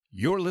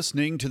You're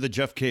listening to The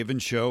Jeff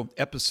Cavins Show,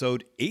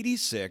 episode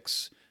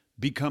 86,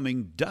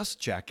 Becoming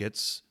Dust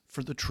Jackets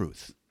for the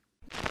Truth.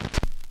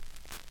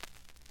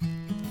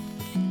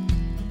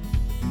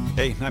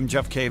 Hey, I'm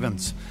Jeff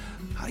Cavins.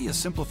 How do you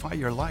simplify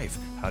your life?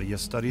 How do you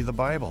study the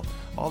Bible?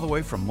 All the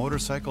way from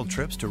motorcycle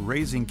trips to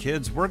raising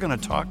kids, we're going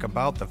to talk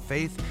about the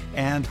faith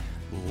and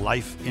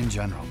life in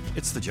general.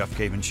 It's The Jeff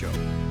Cavins Show.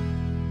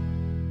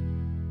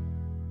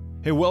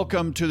 Hey,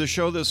 welcome to the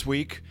show this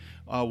week.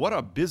 What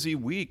a busy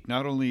week,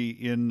 not only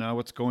in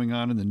what's going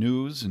on in the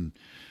news and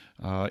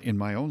in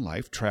my own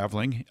life,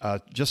 traveling.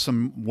 Just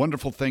some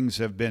wonderful things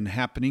have been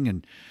happening,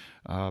 and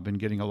I've been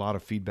getting a lot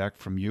of feedback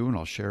from you, and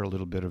I'll share a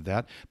little bit of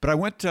that. But I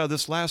went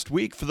this last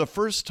week for the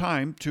first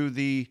time to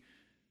the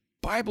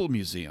Bible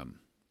Museum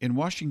in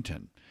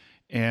Washington.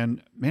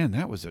 And man,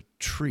 that was a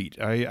treat.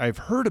 I've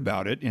heard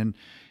about it, and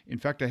in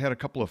fact, I had a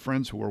couple of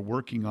friends who were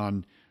working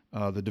on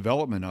the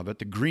development of it.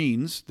 The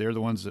Greens, they're the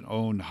ones that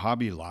own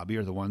Hobby Lobby,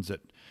 are the ones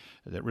that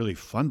really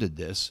funded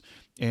this.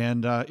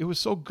 And it was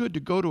so good to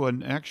go to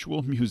an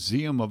actual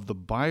museum of the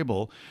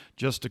Bible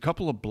just a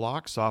couple of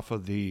blocks off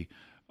of the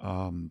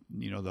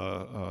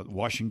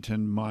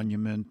Washington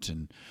Monument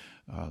and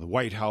the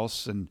White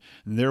House. And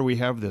there we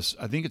have this,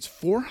 I think it's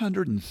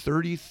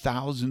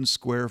 430,000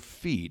 square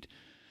feet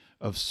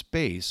of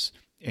space.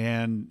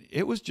 And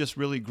it was just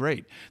really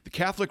great. The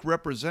Catholic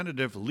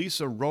representative,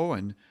 Lisa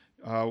Rowan,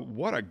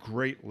 what a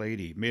great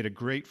lady. Made a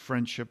great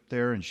friendship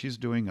there, and she's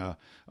doing a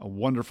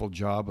wonderful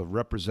job of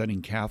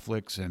representing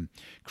Catholics and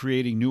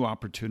creating new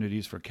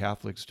opportunities for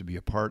Catholics to be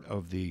a part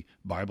of the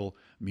Bible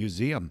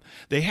Museum.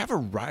 They have a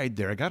ride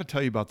there. I got to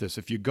tell you about this.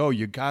 If you go,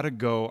 you got to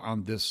go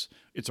on this.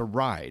 It's a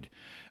ride.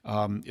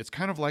 It's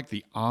kind of like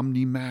the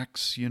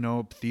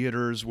OmniMax,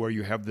 theaters where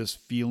you have this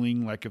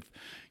feeling like if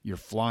you're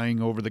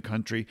flying over the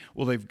country.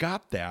 Well, they've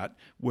got that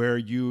where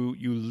you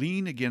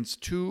lean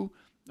against two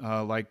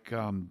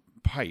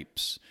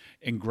pipes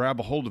and grab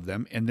a hold of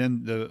them, and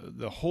then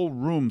the whole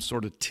room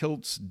sort of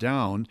tilts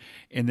down,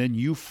 and then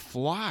you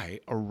fly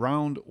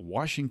around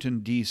Washington,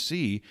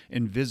 D.C.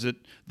 and visit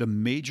the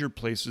major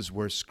places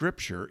where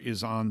Scripture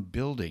is on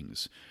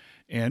buildings.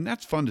 And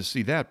that's fun to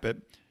see that, but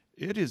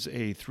it is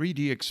a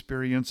 3D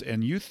experience,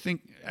 and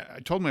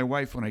I told my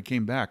wife when I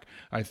came back,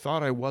 I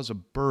thought I was a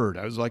bird.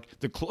 I was like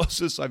the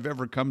closest I've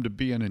ever come to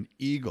being an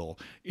eagle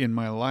in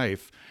my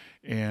life.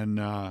 And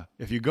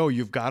if you go,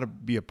 you've got to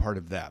be a part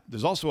of that.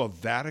 There's also a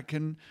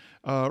Vatican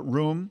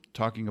room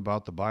talking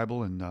about the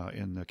Bible in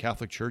the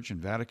Catholic Church in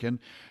Vatican.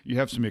 You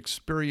have some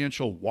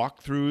experiential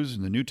walkthroughs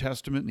in the New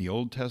Testament and the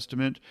Old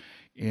Testament,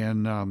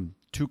 and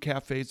two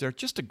cafes there.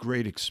 Just a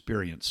great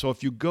experience. So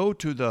if you go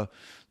to the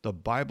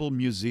Bible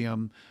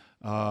Museum,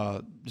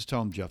 just tell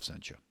them Jeff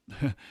sent you.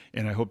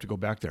 And I hope to go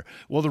back there.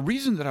 Well, the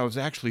reason that I was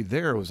actually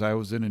there was I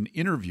was in an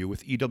interview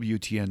with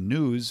EWTN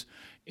News,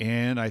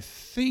 and I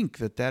think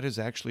that is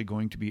actually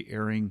going to be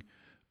airing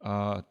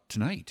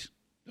tonight,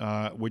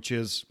 which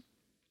is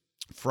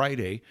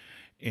Friday,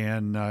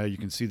 and you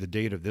can see the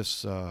date of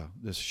this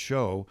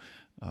show.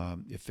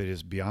 If it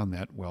is beyond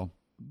that, well,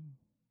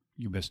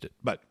 you missed it,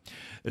 but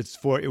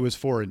it was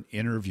for an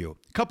interview.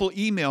 A couple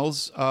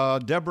emails.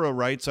 Deborah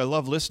writes, I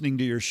love listening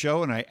to your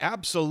show, and I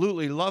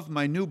absolutely love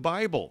my new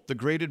Bible, the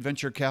Great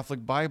Adventure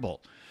Catholic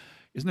Bible.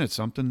 Isn't it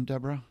something,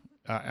 Deborah?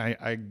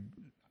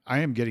 I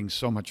am getting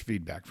so much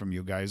feedback from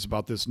you guys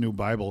about this new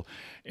Bible,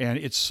 and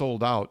it's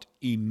sold out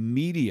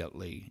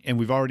immediately. And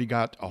we've already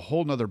got a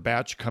whole nother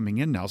batch coming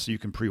in now, so you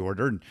can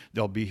pre-order, and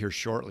they'll be here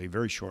shortly,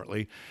 very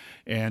shortly.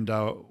 And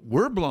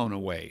we're blown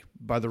away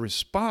by the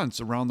response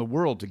around the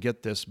world to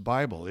get this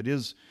Bible. It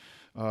is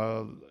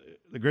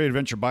the Great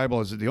Adventure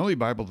Bible is the only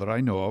Bible that I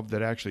know of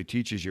that actually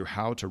teaches you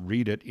how to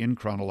read it in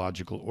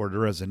chronological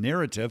order as a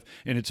narrative,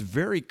 and it's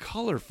very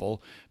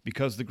colorful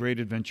because the Great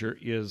Adventure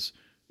is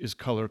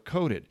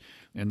color-coded,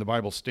 and the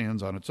Bible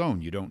stands on its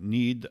own. You don't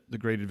need the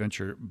Great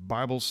Adventure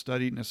Bible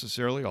study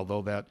necessarily,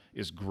 although that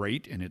is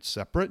great and it's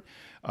separate,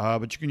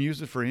 but you can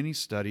use it for any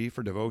study,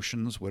 for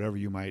devotions, whatever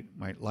you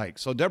might like.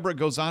 So Deborah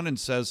goes on and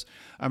says,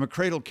 I'm a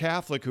cradle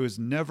Catholic who has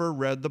never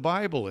read the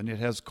Bible, and it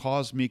has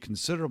caused me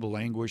considerable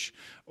anguish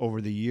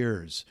over the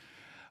years.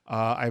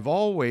 I've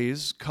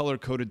always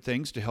color-coded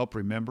things to help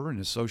remember and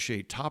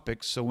associate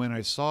topics, so when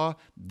I saw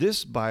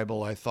this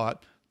Bible, I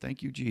thought,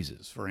 thank you,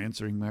 Jesus, for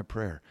answering my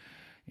prayer.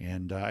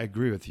 And I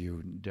agree with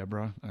you,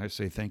 Deborah. I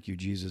say thank you,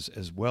 Jesus,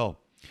 as well.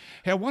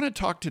 Hey, I want to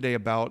talk today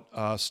about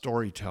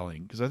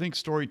storytelling, because I think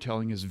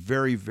storytelling is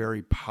very,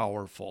 very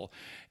powerful,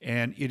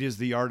 and it is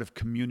the art of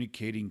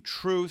communicating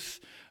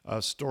truth.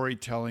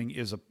 Storytelling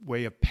is a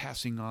way of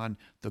passing on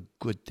the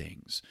good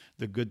things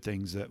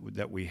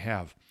that we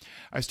have.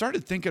 I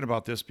started thinking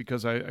about this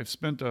because I've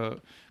spent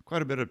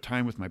quite a bit of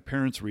time with my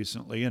parents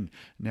recently, and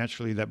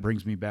naturally that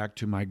brings me back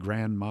to my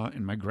grandma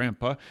and my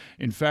grandpa.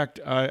 In fact,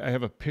 I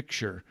have a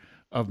picture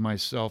of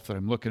myself that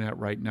I'm looking at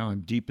right now.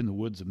 I'm deep in the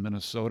woods of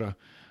Minnesota,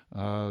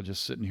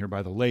 just sitting here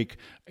by the lake.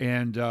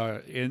 And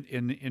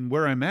in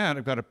where I'm at,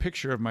 I've got a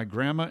picture of my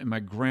grandma and my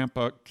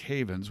grandpa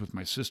Cavins with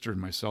my sister and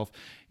myself.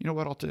 You know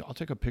what? I'll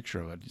take a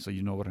picture of it so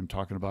you know what I'm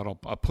talking about.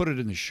 I'll put it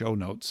in the show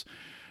notes.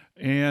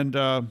 And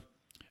I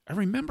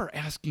remember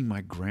asking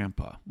my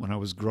grandpa when I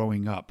was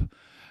growing up,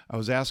 I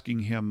was asking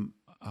him,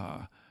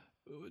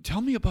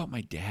 tell me about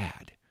my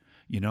dad.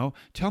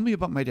 Tell me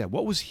about my dad.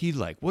 What was he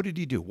like? What did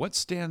he do? What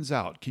stands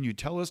out? Can you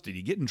tell us? Did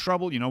he get in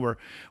trouble?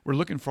 We're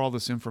looking for all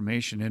this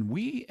information. And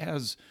we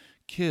as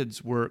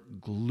kids were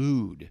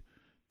glued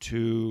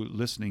to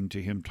listening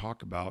to him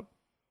talk about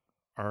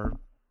our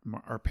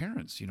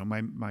parents,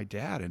 my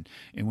dad,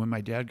 and when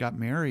my dad got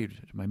married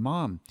to my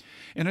mom.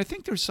 And I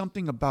think there's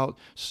something about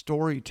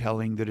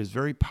storytelling that is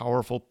very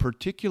powerful,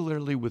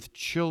 particularly with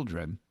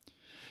children.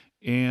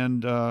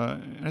 And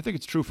I think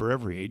it's true for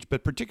every age,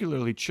 but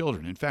particularly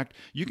children. In fact,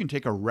 you can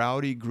take a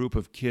rowdy group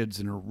of kids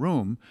in a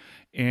room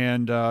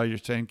and you're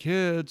saying,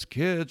 kids,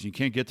 you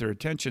can't get their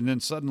attention. Then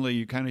suddenly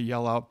you kind of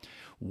yell out,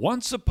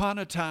 once upon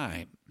a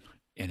time,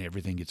 and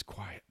everything gets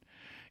quiet.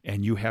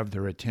 And you have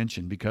their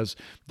attention because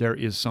there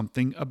is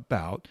something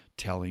about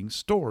telling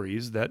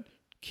stories that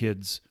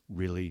kids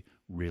really,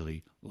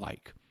 really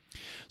like.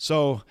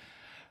 So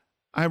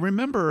I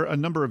remember a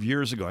number of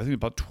years ago, I think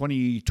about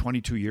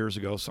 22 years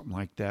ago, something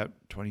like that,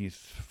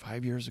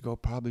 25 years ago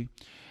probably,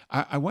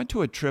 I went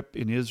to a trip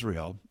in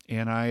Israel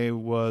and I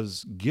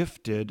was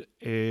gifted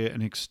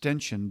an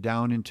extension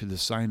down into the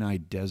Sinai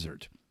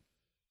Desert.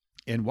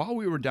 And while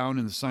we were down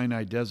in the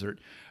Sinai Desert,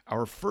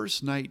 our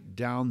first night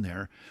down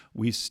there,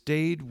 we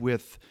stayed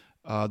with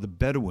the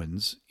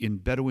Bedouins in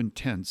Bedouin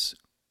tents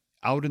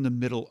out in the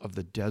middle of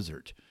the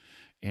desert.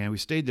 And we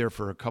stayed there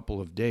for a couple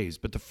of days.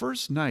 But the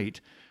first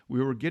night,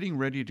 we were getting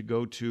ready to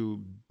go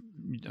to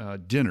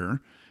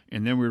dinner,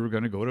 and then we were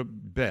going to go to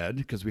bed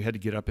because we had to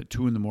get up at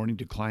 2 a.m.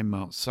 to climb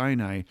Mount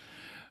Sinai.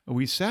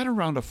 We sat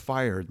around a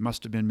fire. It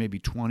must have been maybe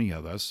 20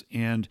 of us,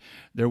 and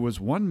there was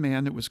one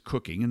man that was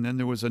cooking, and then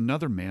there was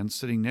another man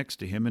sitting next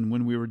to him. And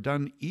when we were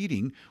done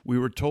eating, we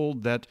were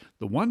told that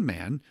the one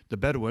man, the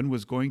Bedouin,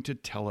 was going to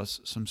tell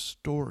us some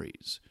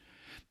stories.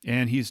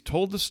 And he's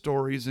told the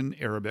stories in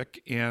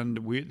Arabic, and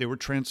they were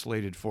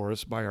translated for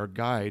us by our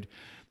guide.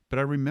 But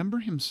I remember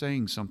him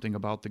saying something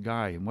about the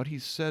guy, and what he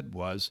said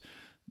was,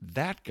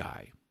 that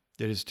guy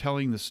that is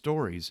telling the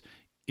stories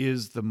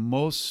is the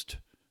most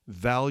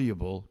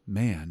valuable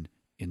man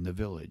in the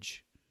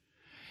village.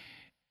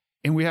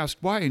 And we asked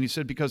why, and he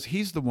said because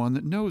he's the one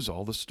that knows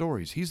all the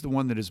stories. He's the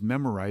one that has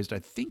memorized, I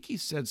think he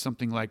said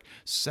something like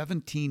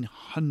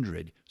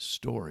 1,700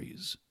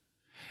 stories.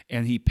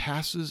 And he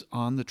passes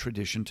on the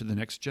tradition to the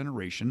next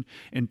generation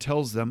and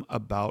tells them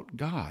about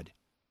God.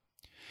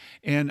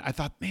 And I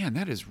thought, man,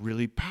 that is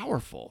really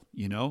powerful,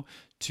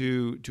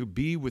 to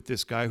be with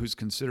this guy who's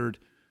considered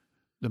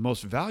the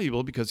most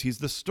valuable because he's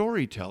the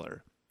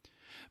storyteller.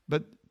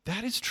 But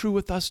that is true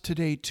with us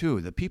today, too.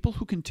 The people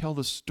who can tell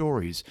the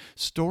stories,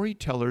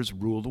 storytellers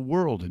rule the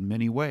world in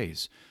many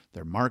ways.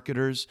 They're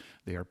marketers.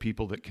 They are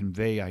people that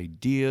convey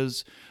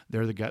ideas.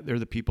 They're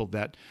the people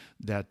that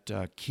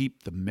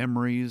keep the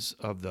memories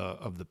of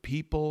the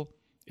people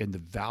and the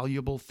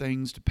valuable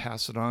things to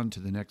pass it on to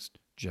the next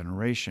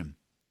generation.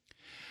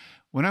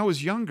 When I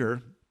was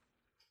younger,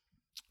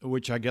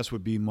 which I guess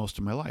would be most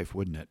of my life,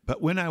 wouldn't it?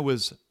 But when I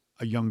was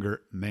a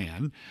younger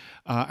man,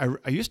 I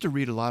used to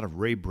read a lot of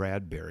Ray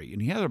Bradbury,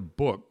 and he had a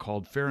book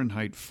called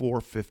Fahrenheit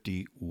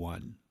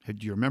 451.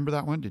 Do you remember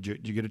that one? Did you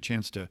get a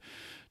chance to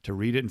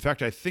read it? In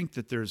fact, I think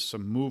that there's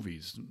some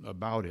movies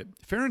about it.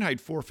 Fahrenheit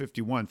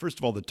 451, first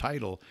of all, the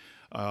title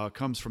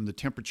comes from the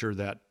temperature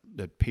that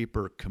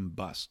paper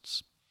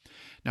combusts.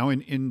 Now,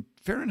 in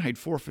Fahrenheit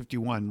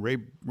 451,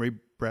 Ray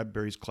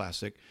Bradbury's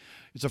classic,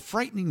 it's a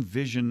frightening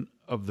vision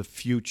of the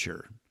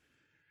future.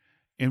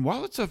 And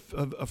while it's a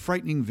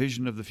frightening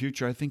vision of the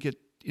future, I think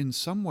in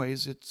some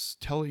ways it's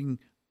telling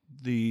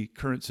the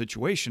current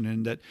situation,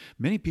 and that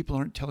many people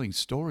aren't telling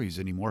stories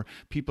anymore.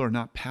 People are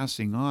not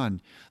passing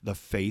on the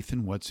faith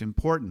in what's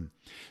important.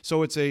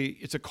 So it's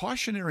a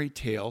cautionary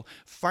tale.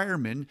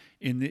 Firemen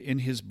in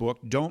his book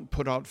don't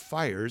put out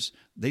fires;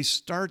 they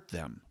start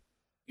them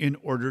in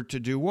order to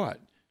do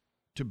what?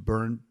 To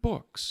burn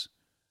books.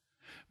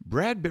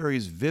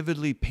 Bradbury's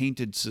vividly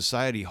painted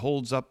society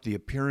holds up the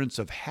appearance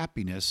of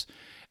happiness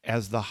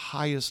as the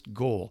highest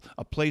goal,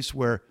 a place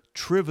where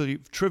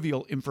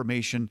trivial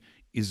information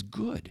is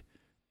good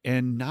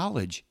and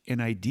knowledge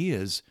and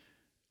ideas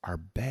are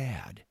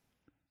bad,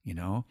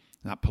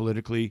 not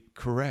politically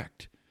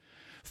correct.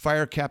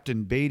 Fire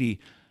Captain Beatty,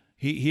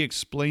 he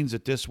explains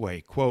it this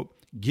way, quote,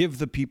 "Give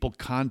the people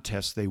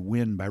contests they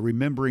win by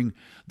remembering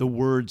the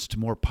words to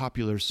more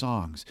popular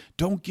songs.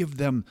 Don't give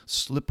them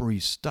slippery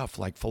stuff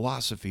like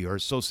philosophy or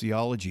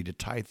sociology to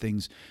tie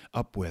things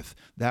up with.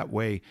 That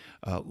way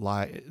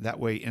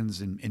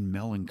ends in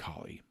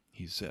melancholy,"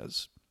 he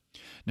says.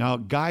 Now,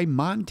 Guy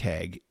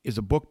Montag is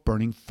a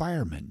book-burning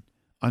fireman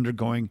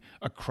undergoing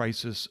a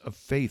crisis of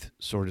faith,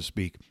 so to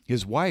speak.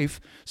 His wife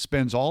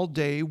spends all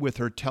day with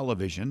her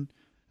television,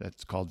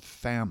 that's called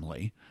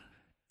Family,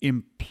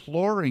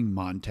 imploring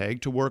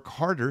Montag to work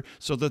harder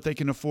so that they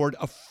can afford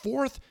a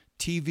fourth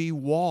TV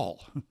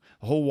wall. The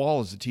whole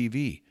wall is a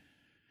TV.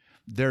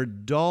 Their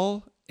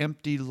dull,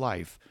 empty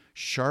life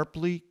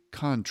sharply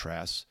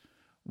contrasts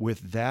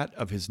with that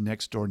of his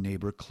next-door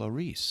neighbor,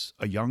 Clarice,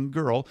 a young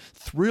girl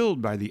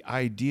thrilled by the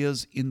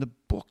ideas in the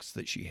books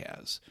that she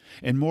has,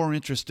 and more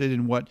interested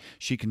in what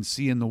she can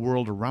see in the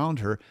world around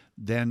her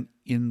than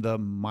in the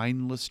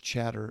mindless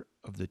chatter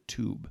of the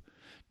tube.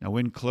 Now,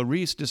 when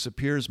Clarice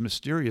disappears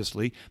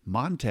mysteriously,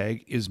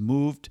 Montag is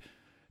moved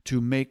to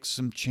make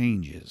some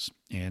changes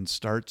and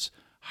starts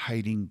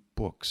hiding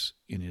books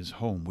in his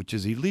home, which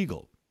is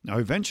illegal. Now,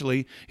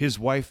 eventually, his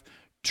wife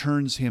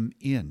turns him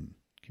in.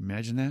 Can you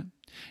imagine that?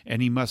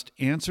 And he must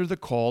answer the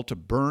call to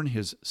burn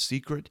his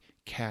secret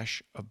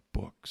cache of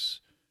books.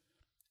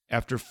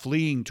 After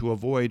fleeing to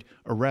avoid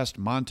arrest,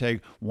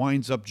 Montag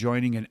winds up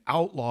joining an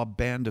outlaw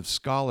band of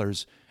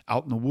scholars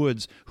out in the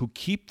woods who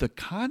keep the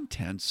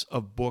contents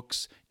of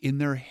books in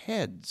their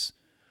heads,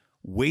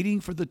 waiting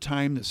for the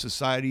time that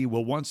society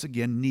will once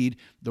again need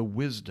the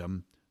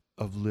wisdom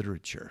of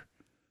literature.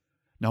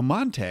 Now,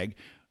 Montag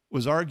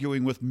was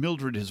arguing with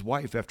Mildred, his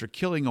wife, after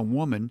killing a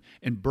woman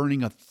and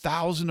burning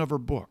 1,000 of her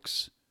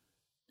books.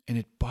 And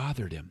it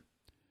bothered him.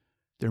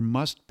 There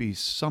must be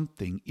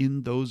something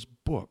in those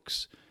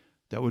books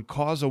that would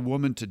cause a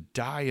woman to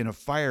die in a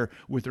fire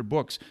with her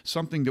books,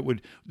 something that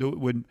would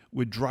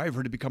drive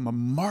her to become a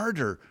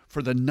martyr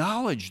for the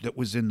knowledge that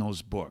was in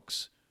those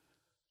books.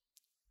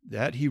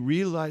 Then he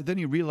realized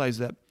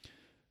that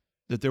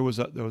there was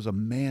a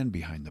man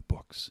behind the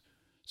books,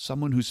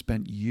 someone who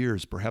spent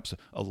years, perhaps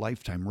a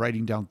lifetime,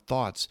 writing down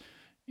thoughts,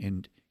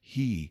 and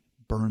he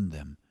burned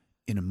them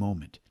in a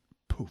moment.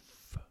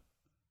 Poof.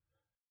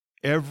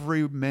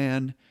 Every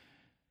man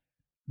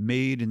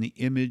made in the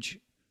image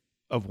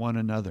of one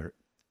another.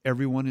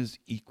 Everyone is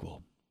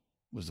equal,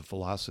 was the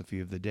philosophy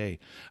of the day.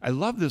 I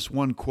love this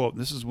one quote,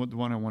 and this is the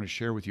one I want to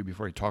share with you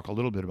before I talk a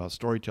little bit about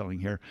storytelling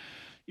here.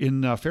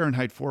 In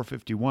Fahrenheit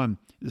 451,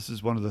 this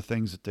is one of the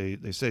things that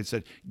they say. It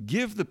said,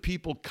 "Give the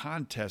people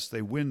contests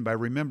they win by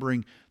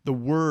remembering the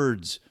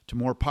words to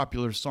more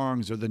popular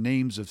songs or the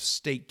names of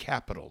state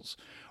capitals,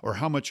 or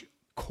how much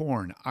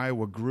corn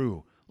Iowa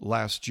grew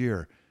last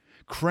year.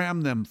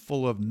 Cram them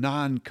full of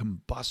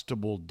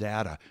non-combustible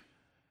data.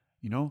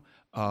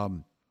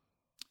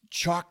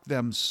 Chalk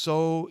them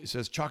so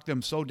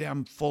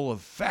damn full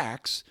of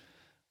facts,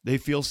 they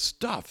feel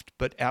stuffed,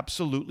 but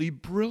absolutely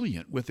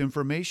brilliant with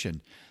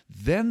information.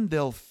 Then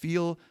they'll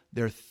feel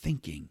they're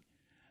thinking.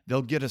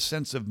 They'll get a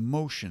sense of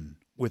motion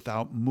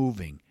without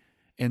moving,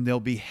 and they'll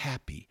be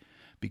happy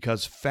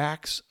because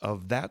facts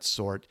of that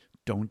sort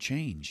don't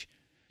change.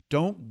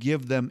 Don't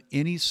give them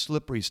any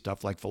slippery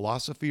stuff like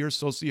philosophy or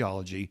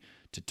sociology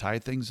to tie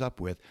things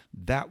up with.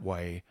 That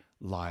way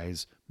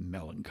lies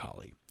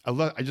melancholy."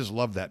 I just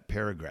love that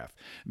paragraph.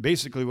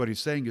 Basically what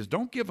he's saying is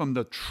don't give them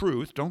the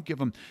truth. Don't give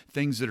them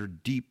things that are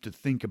deep to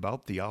think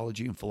about,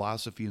 theology and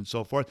philosophy and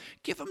so forth.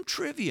 Give them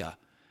trivia.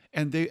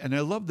 And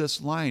I love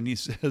this line. He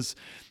says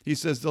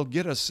they'll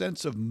get a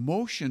sense of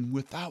motion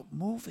without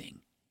moving.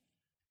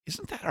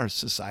 Isn't that our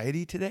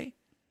society today?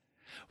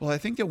 Well, I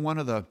think that one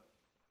of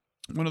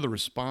the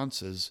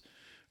responses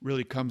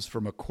really comes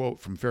from a quote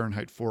from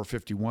Fahrenheit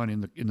 451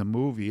 in the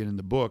movie and in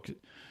the book.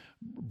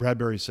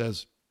 Bradbury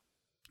says,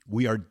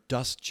 "We are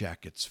dust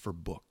jackets for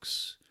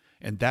books."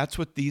 And that's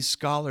what these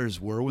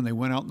scholars were when they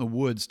went out in the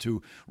woods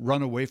to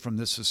run away from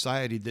this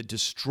society that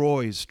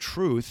destroys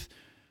truth.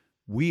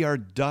 We are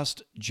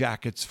dust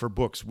jackets for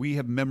books. We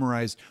have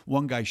memorized,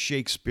 one guy,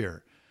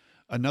 Shakespeare.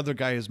 Another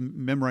guy has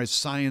memorized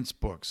science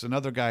books.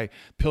 Another guy,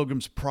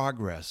 Pilgrim's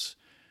Progress.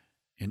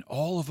 And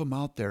all of them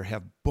out there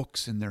have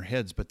books in their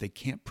heads, but they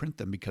can't print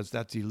them because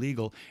that's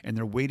illegal, and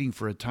they're waiting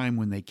for a time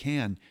when they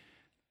can.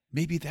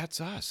 Maybe that's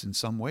us in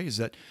some ways,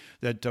 that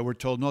we're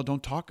told, no,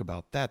 don't talk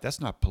about that. That's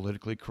not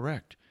politically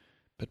correct.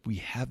 But we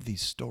have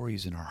these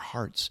stories in our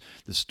hearts,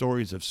 the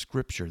stories of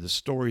Scripture, the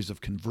stories of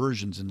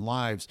conversions and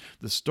lives,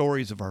 the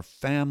stories of our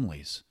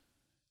families.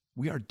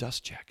 We are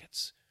dust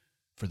jackets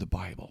for the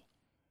Bible.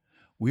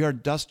 We are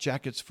dust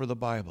jackets for the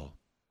Bible.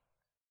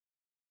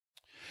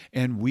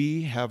 And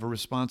we have a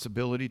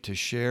responsibility to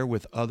share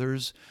with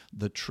others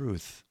the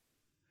truth.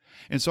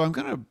 And so I'm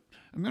going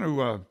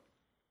to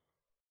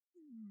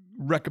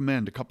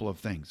recommend a couple of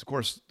things. Of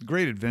course, The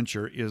Great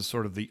Adventure is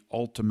sort of the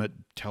ultimate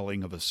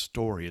telling of a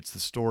story. It's the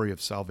story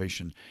of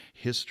salvation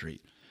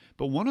history.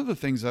 But one of the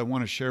things I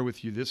want to share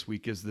with you this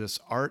week is this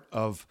art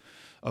of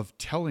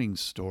telling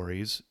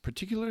stories,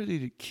 particularly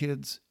to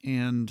kids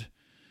and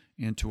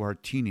to our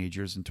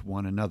teenagers and to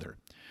one another.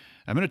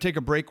 I'm going to take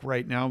a break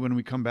right now. When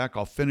we come back,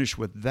 I'll finish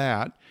with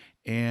that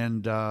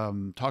and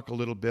talk a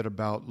little bit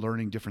about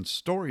learning different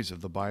stories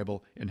of the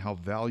Bible and how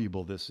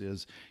valuable this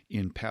is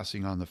in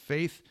passing on the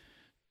faith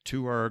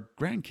to our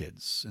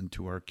grandkids and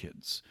to our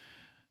kids.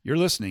 You're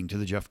listening to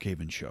The Jeff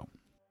Cavins Show.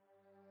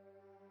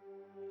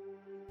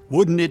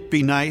 Wouldn't it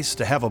be nice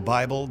to have a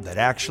Bible that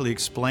actually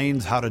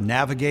explains how to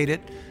navigate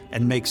it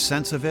and make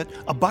sense of it?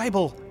 A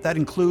Bible that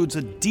includes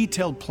a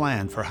detailed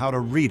plan for how to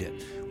read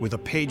it with a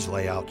page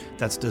layout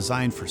that's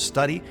designed for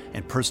study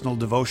and personal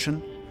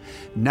devotion?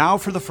 Now,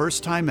 for the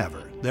first time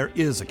ever, there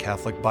is a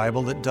Catholic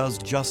Bible that does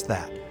just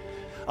that.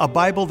 a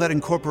Bible that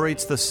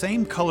incorporates the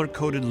same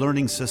color-coded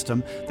learning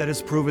system that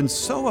has proven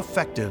so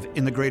effective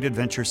in the Great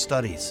Adventure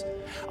studies.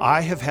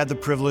 I have had the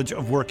privilege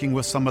of working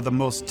with some of the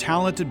most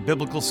talented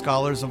biblical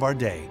scholars of our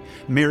day,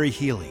 Mary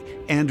Healy,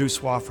 Andrew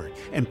Swafford,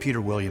 and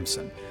Peter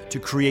Williamson, to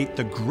create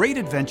the Great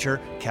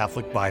Adventure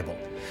Catholic Bible.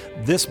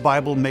 This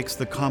Bible makes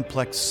the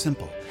complex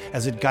simple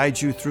as it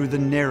guides you through the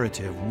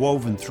narrative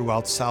woven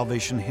throughout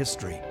salvation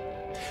history.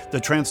 The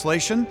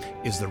translation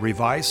is the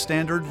Revised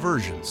Standard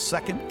Version,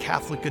 Second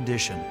Catholic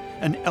Edition,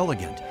 an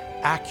elegant,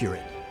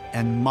 accurate,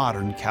 and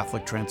modern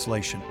Catholic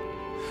translation.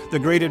 The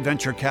Great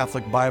Adventure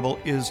Catholic Bible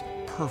is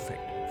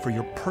perfect for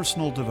your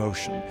personal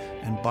devotion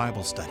and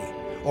Bible study,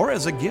 or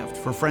as a gift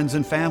for friends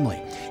and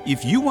family.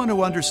 If you want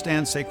to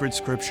understand sacred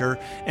scripture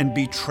and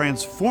be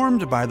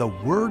transformed by the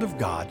Word of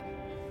God,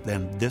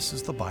 then this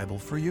is the Bible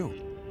for you.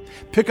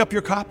 Pick up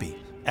your copy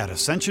at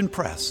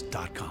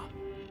ascensionpress.com.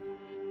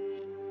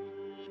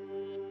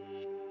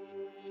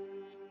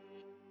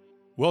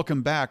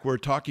 Welcome back. We're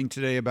talking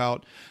today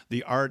about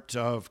the art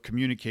of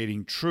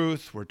communicating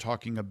truth. We're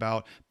talking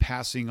about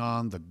passing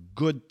on the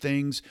good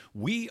things.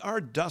 We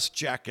are dust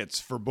jackets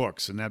for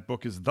books, and that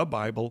book is the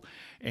Bible,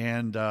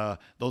 and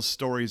those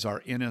stories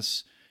are in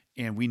us,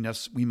 and we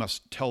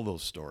must tell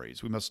those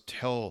stories. We must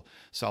tell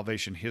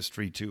salvation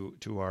history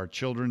to our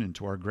children and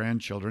to our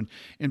grandchildren.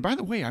 And by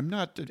the way, I'm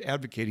not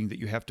advocating that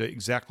you have to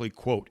exactly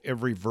quote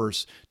every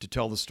verse to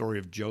tell the story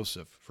of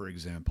Joseph, for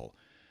example,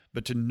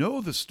 but to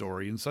know the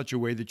story in such a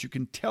way that you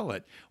can tell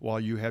it while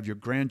you have your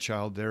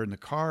grandchild there in the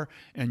car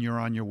and you're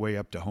on your way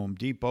up to Home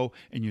Depot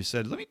and you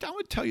said, I want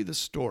to tell you this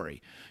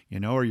story,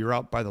 or you're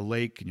out by the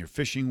lake and you're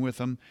fishing with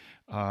them,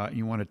 and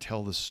you want to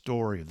tell the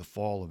story of the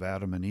fall of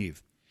Adam and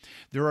Eve.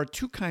 There are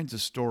two kinds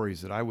of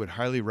stories that I would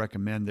highly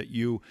recommend that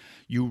you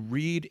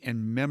read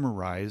and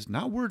memorize,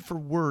 not word for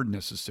word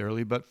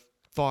necessarily, but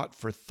thought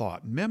for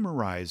thought.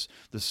 Memorize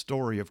the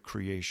story of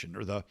creation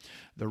or the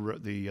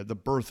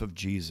birth of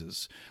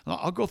Jesus.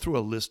 I'll go through a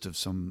list of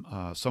some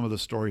of the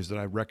stories that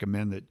I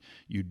recommend that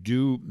you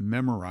do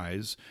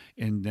memorize,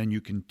 and then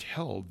you can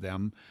tell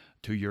them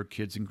to your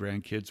kids and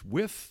grandkids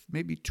with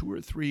maybe 2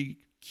 or 3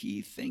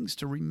 key things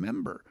to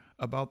remember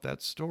about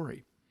that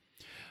story.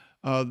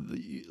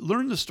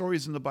 Learn the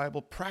stories in the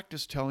Bible,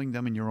 practice telling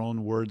them in your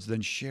own words,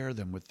 then share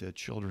them with the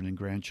children and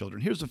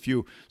grandchildren. Here's a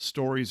few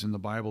stories in the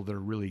Bible that are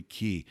really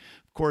key.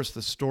 Of course,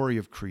 the story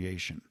of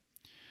creation,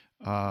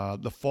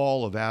 the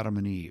fall of Adam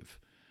and Eve,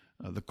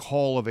 the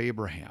call of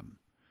Abraham,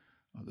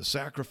 the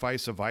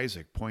sacrifice of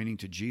Isaac pointing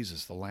to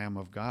Jesus, the Lamb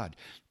of God.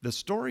 The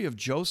story of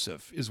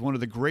Joseph is one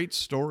of the great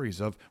stories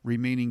of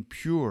remaining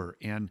pure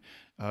and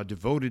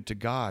devoted to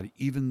God,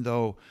 even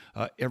though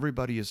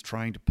everybody is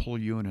trying to pull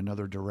you in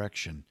another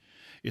direction.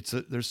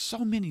 There's so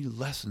many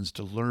lessons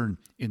to learn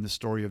in the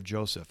story of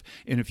Joseph.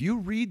 And if you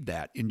read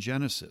that in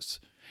Genesis,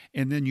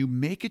 and then you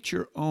make it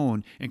your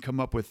own and come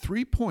up with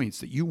 3 points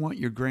that you want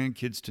your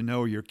grandkids to know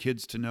or your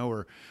kids to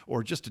know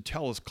or just to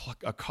tell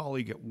a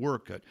colleague at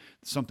work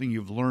something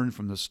you've learned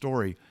from the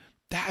story,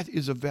 that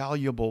is a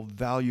valuable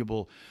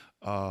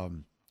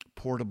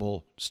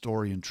portable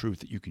story and truth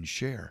that you can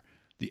share.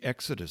 The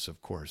Exodus,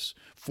 of course,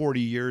 40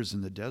 years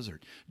in the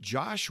desert.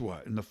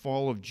 Joshua and the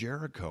fall of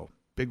Jericho,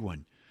 big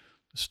one.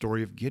 The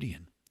story of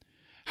Gideon.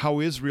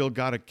 How Israel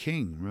got a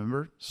king.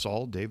 Remember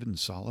Saul, David, and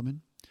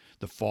Solomon?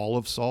 The fall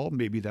of Saul,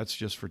 maybe that's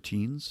just for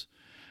teens.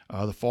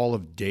 The fall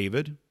of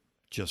David,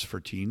 just for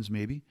teens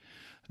maybe.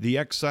 The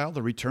exile,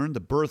 the return, the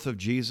birth of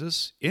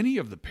Jesus. Any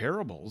of the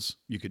parables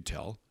you could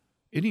tell.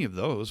 Any of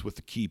those with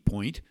the key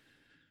point.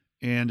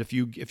 And if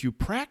you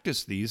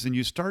practice these and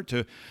you start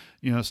to,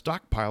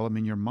 stockpile them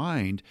in your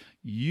mind,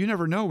 you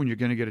never know when you're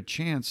going to get a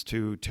chance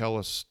to tell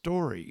a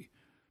story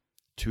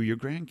to your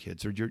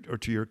grandkids or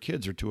to your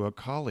kids or to a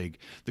colleague.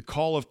 The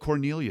call of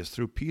Cornelius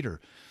through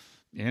Peter.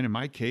 And in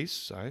my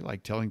case, I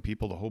like telling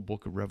people the whole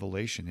book of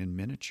Revelation in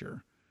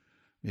miniature.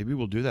 Maybe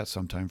we'll do that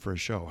sometime for a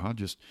show.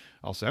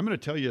 I'll say, I'm going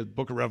to tell you the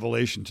book of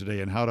Revelation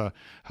today and how to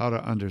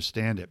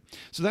understand it.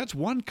 So that's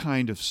one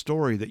kind of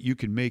story that you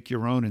can make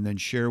your own and then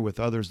share with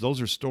others.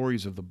 Those are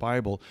stories of the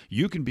Bible.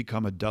 You can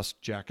become a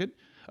dust jacket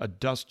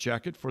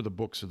for the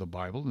books of the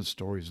Bible and the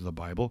stories of the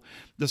Bible.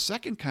 The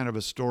second kind of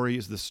a story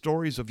is the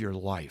stories of your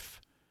life.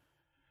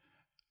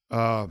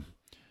 Our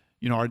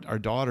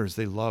daughters,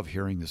 they love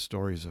hearing the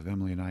stories of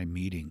Emily and I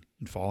meeting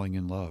and falling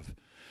in love.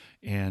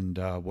 And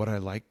what I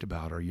liked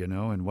about her,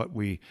 and what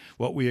we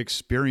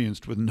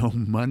experienced with no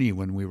money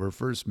when we were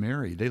first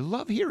married. They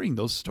love hearing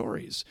those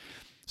stories.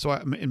 So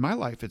in my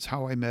life, it's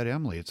how I met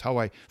Emily. It's how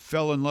I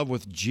fell in love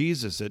with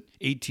Jesus at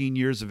 18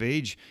 years of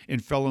age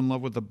and fell in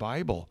love with the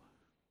Bible.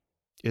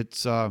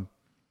 It's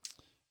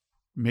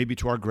maybe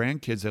to our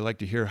grandkids, they like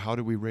to hear, how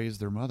do we raise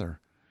their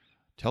mother?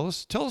 Tell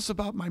us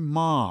about my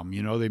mom,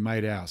 they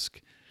might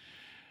ask.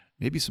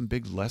 Maybe some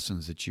big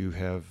lessons that you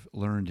have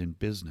learned in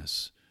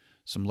business,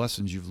 some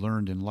lessons you've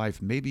learned in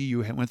life. Maybe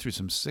you went through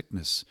some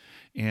sickness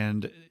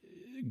and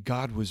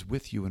God was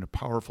with you in a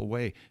powerful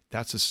way.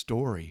 That's a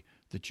story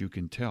that you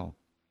can tell.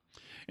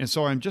 And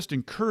so I'm just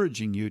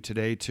encouraging you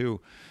today to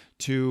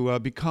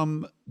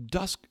become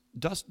dust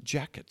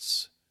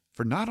jackets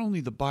for not only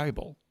the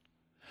Bible,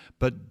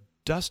 but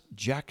dust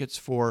jackets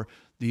for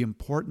the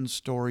important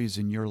stories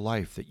in your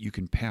life that you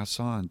can pass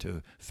on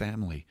to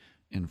family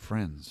and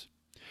friends.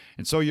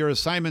 And so your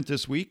assignment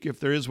this week,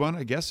 if there is one,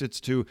 I guess it's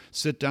to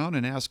sit down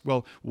and ask,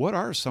 well, what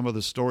are some of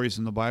the stories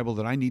in the Bible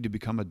that I need to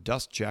become a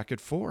dust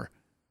jacket for?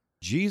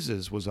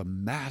 Jesus was a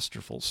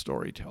masterful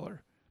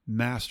storyteller,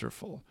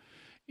 masterful.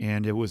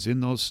 And it was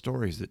in those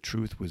stories that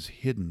truth was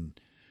hidden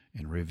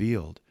and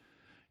revealed.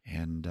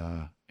 And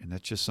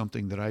that's just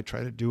something that I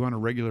try to do on a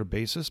regular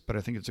basis, but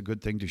I think it's a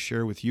good thing to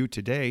share with you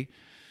today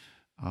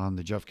on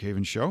the Jeff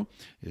Cavins Show,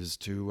 is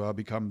to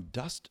become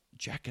dust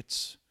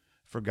jackets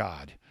for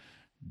God.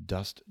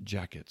 Dust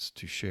jackets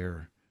to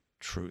share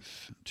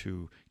truth,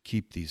 to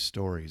keep these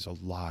stories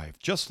alive.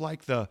 Just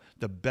like the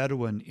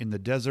Bedouin in the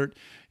desert,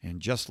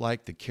 and just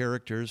like the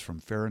characters from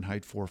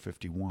Fahrenheit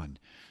 451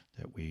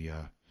 that we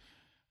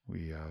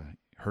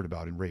heard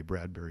about in Ray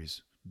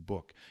Bradbury's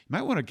book. You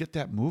might want to get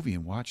that movie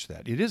and watch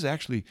that. It is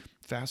actually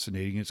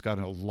fascinating. It's got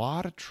a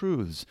lot of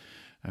truths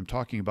I'm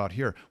talking about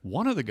here.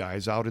 One of the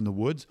guys out in the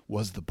woods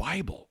was the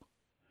Bible.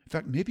 In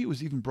fact, maybe it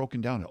was even broken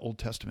down in Old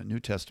Testament,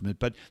 New Testament,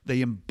 but they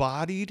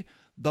embodied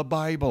the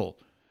Bible.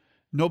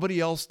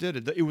 Nobody else did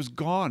it. It was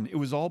gone. It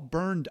was all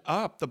burned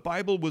up. The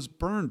Bible was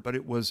burned, but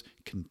it was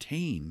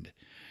contained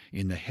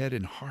in the head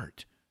and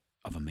heart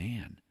of a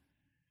man.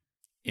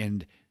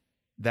 And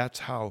that's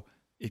how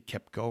it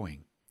kept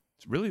going.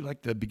 It's really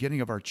like the beginning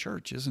of our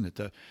church, isn't it?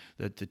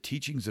 That the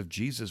teachings of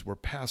Jesus were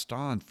passed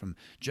on from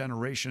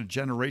generation to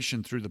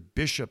generation through the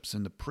bishops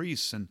and the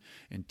priests and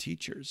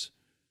teachers.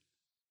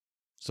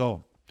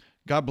 So,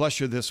 God bless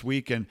you this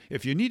week. And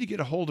if you need to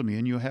get a hold of me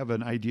and you have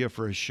an idea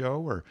for a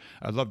show, or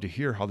I'd love to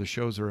hear how the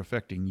shows are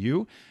affecting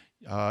you,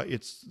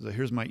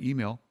 here's my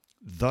email,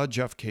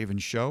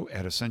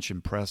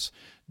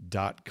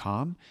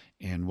 thejeffcavinsshow@ascensionpress.com,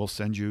 and we'll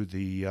send you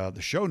the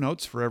show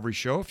notes for every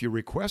show. If you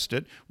request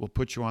it, we'll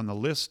put you on the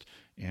list,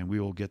 and we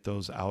will get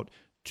those out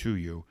to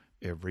you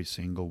every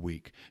single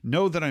week.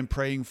 Know that I'm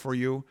praying for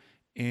you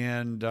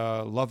and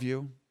love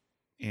you,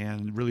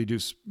 and really do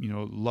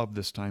love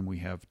this time we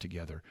have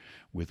together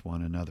with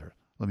one another.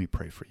 Let me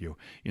pray for you.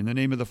 In the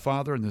name of the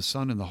Father, and the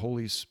Son, and the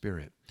Holy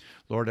Spirit.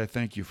 Lord, I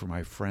thank you for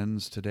my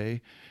friends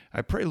today.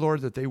 I pray,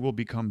 Lord, that they will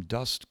become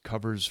dust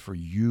covers for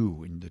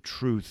you in the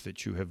truth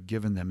that you have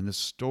given them, and the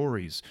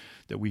stories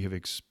that we have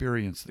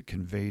experienced that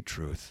convey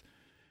truth.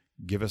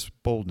 Give us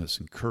boldness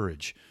and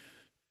courage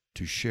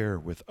to share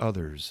with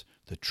others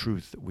the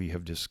truth that we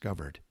have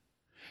discovered.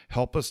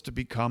 Help us to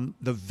become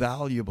the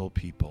valuable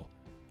people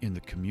in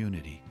the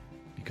community,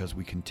 because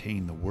we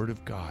contain the Word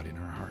of God in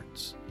our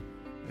hearts.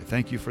 I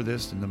thank you for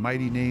this in the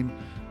mighty name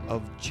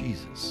of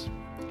Jesus.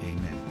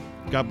 Amen.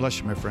 God bless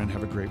you, my friend.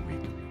 Have a great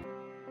week.